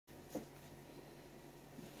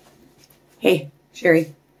Hey,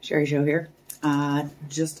 Sheri Show here.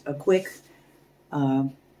 Just a quick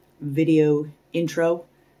video intro.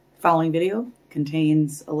 Following video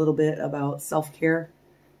contains a little bit about self-care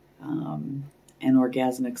and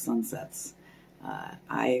orgasmic sunsets.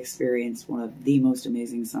 I experienced one of the most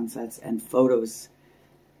amazing sunsets and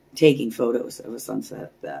taking photos of a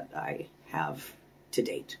sunset that I have to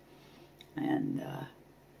date. And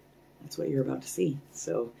that's what you're about to see.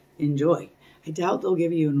 So enjoy. I doubt they'll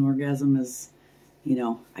give you an orgasm as, you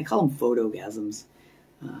know, I call them Photogasms,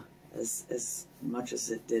 as much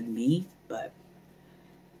as it did me, but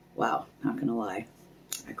wow, not gonna lie,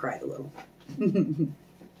 I cried a little.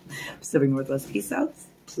 Pacific Northwest Peace out.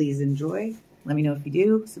 Please enjoy. Let me know if you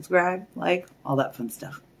do. Subscribe, like, all that fun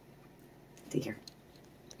stuff. Take care.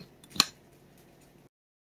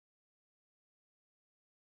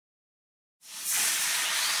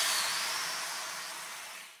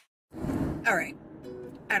 All right.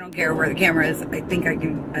 I don't care where the camera is. I think I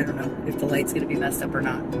can, I don't know if the light's going to be messed up or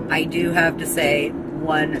not. I do have to say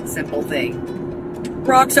one simple thing.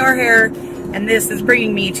 Rockstar hair, and this is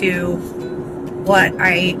bringing me to what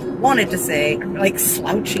I wanted to say. I'm like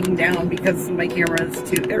slouching down because my camera is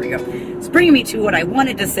too, there we go. It's bringing me to what I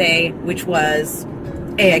wanted to say, which was,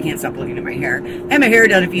 I can't stop looking at my hair. I had my hair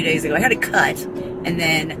done a few days ago. I had it cut and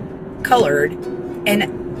then colored,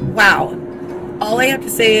 and wow. All I have to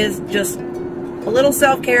say is just a little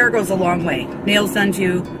self-care goes a long way. Nails done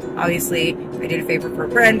too, obviously. I did a favor for a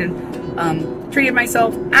friend and treated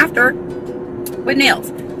myself after with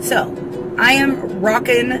nails. So I am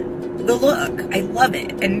rocking the look. I love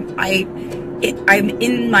it. And I'm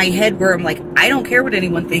in my head where I'm like, I don't care what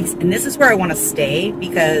anyone thinks. And this is where I want to stay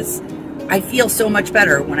because I feel so much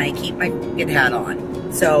better when I keep my fucking hat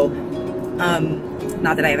on. So,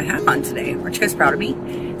 not that I have a hat on today. Aren't you guys proud of me?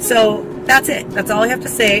 So that's it. That's all I have to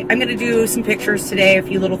say. I'm going to do some pictures today, a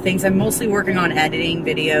few little things. I'm mostly working on editing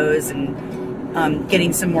videos and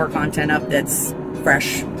getting some more content up that's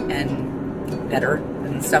fresh and better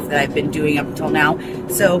than the stuff that I've been doing up until now.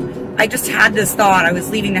 So I just had this thought. I was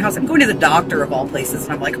leaving the house. I'm going to the doctor of all places,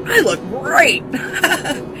 and I'm like, I look great.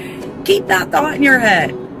 Keep that thought in your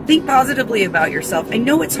head. Think positively about yourself. I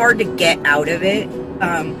know it's hard to get out of it,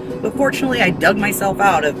 but fortunately I dug myself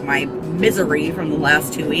out of my misery from the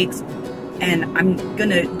last 2 weeks, and I'm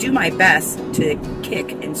gonna do my best to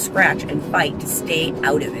kick and scratch and fight to stay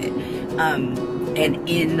out of it, and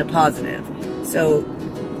in the positive. So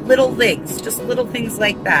little things, just little things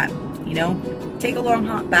like that, you know, take a long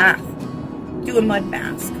hot bath, do a mud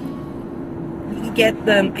mask. You can get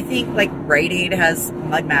them, I think like Rite Aid has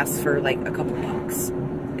mud masks for like a couple bucks,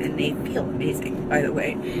 and they feel amazing, by the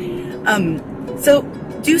way. So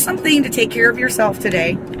do something to take care of yourself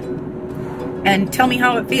today and tell me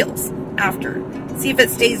how it feels after. See if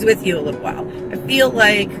it stays with you a little while. I feel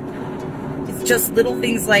like it's just little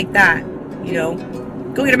things like that, you know.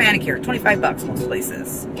 Go get a manicure, 25 bucks most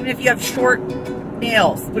places. Even if you have short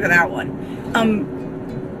nails, look at that one.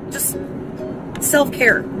 Just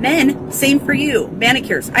self-care. Men, same for you.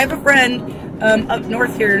 Manicures. I have a friend up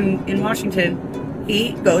north here in Washington.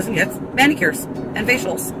 He goes and gets manicures and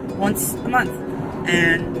facials once a month.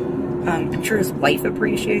 And I'm sure his wife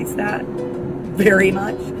appreciates that very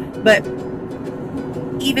much. But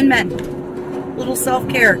even men, little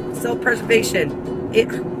self-care, self-preservation,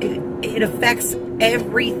 it affects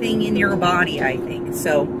everything in your body, I think.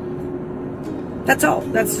 So that's all.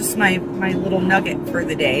 That's just my little nugget for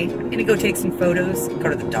the day. I'm gonna go take some photos,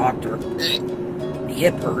 go to the doctor. My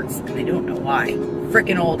hip hurts, and I don't know why.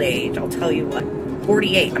 Freaking old age, I'll tell you what.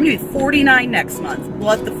 48. I'm gonna be 49 next month.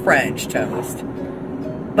 What the French toast.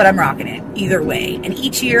 But I'm rocking it either way. And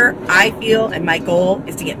each year I feel, and my goal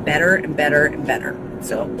is to get better and better and better.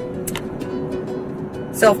 So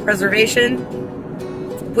self-preservation,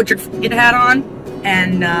 put your fucking hat on,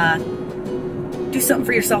 and do something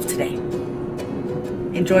for yourself today.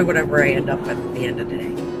 Enjoy whatever I end up with at the end of the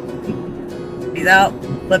day. Peace out.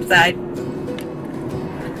 Flip side.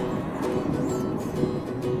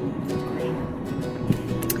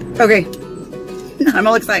 Okay. I'm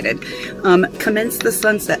all excited. Commence the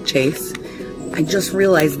sunset chase. I just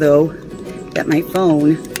realized though that my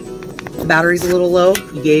phone, the battery's a little low.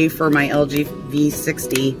 Yay for my LG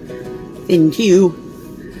V60 Thin Q,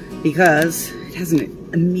 because it has an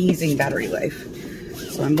amazing battery life.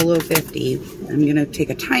 So I'm below 50. I'm gonna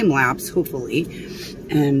take a time lapse, hopefully,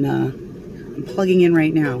 and I'm plugging in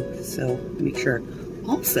right now. So make sure.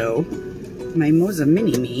 Also, my Moza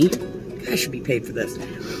Mini Me, I should be paid for this,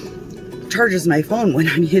 charges my phone when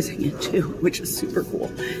I'm using it too, which is super cool.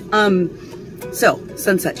 So,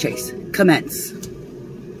 sunset chase, commence.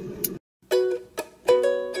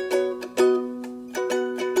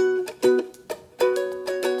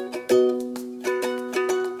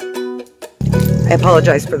 I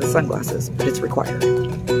apologize for the sunglasses, but it's required.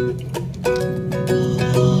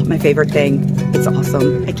 My favorite thing. It's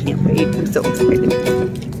awesome. I can't wait. I'm so excited.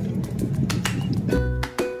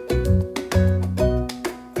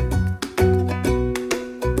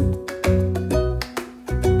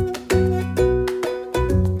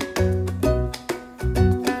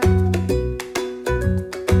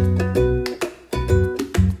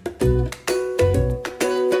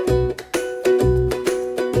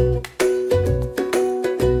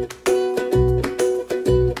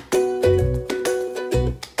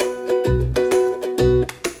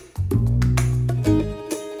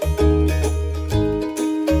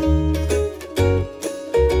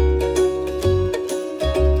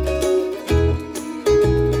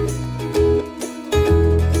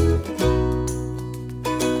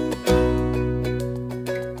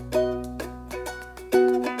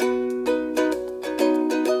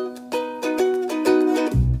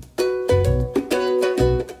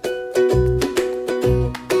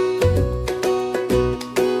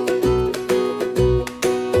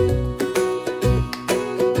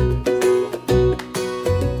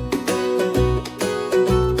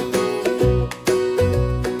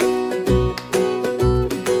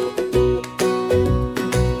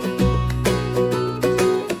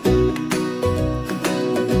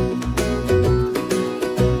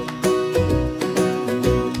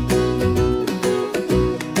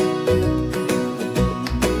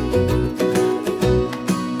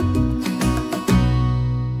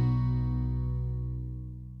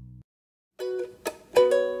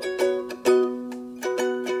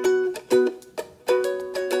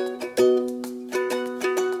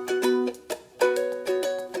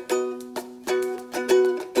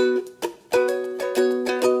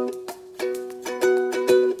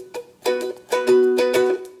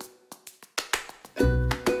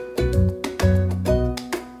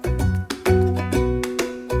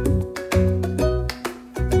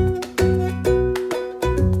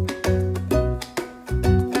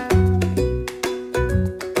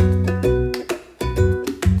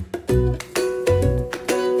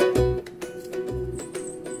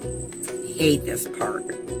 Hate this part,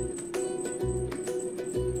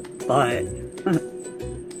 but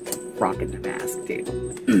rocking the mask too.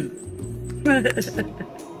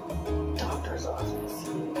 Doctor's office.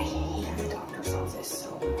 I hate the doctor's office so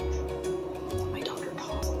much. My doctor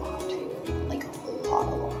talks a lot too, like a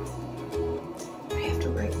lot. I have to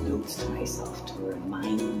write notes to myself to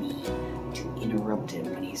remind me to interrupt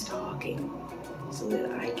him when he's talking, so that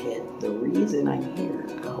I get the reason I'm here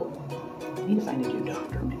out. I need to find a new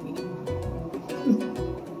doctor, maybe.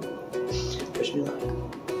 Wish me luck.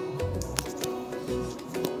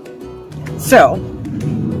 So,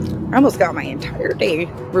 I almost got my entire day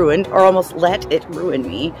ruined, or almost let it ruin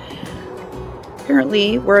me.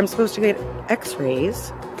 Apparently, where I'm supposed to get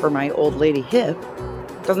x-rays for my old lady hip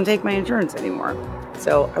doesn't take my insurance anymore.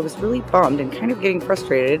 So I was really bummed and kind of getting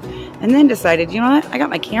frustrated, and then decided, you know what, I got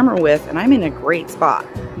my camera with and I'm in a great spot.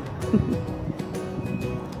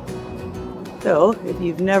 So, if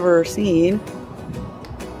you've never seen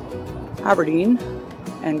Aberdeen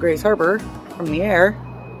and Grace Harbor from the air,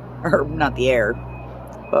 or not the air,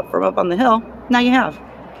 but from up on the hill, now you have.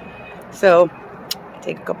 So,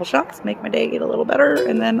 take a couple shots, make my day get a little better,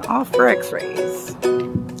 and then off for x-rays.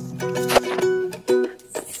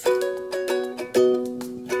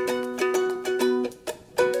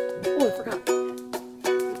 Oh, I forgot.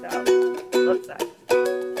 Left side.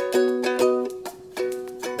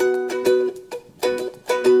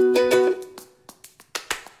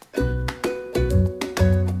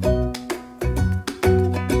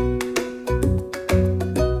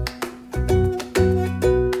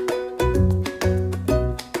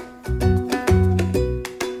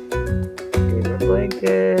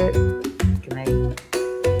 Blanket. Good night.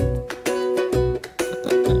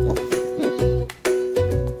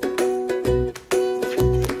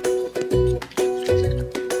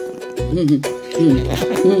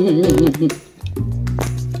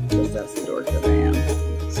 Because that's the dork that I am.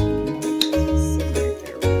 Sitting right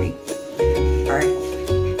there with me. Alright.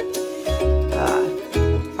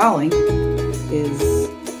 Following is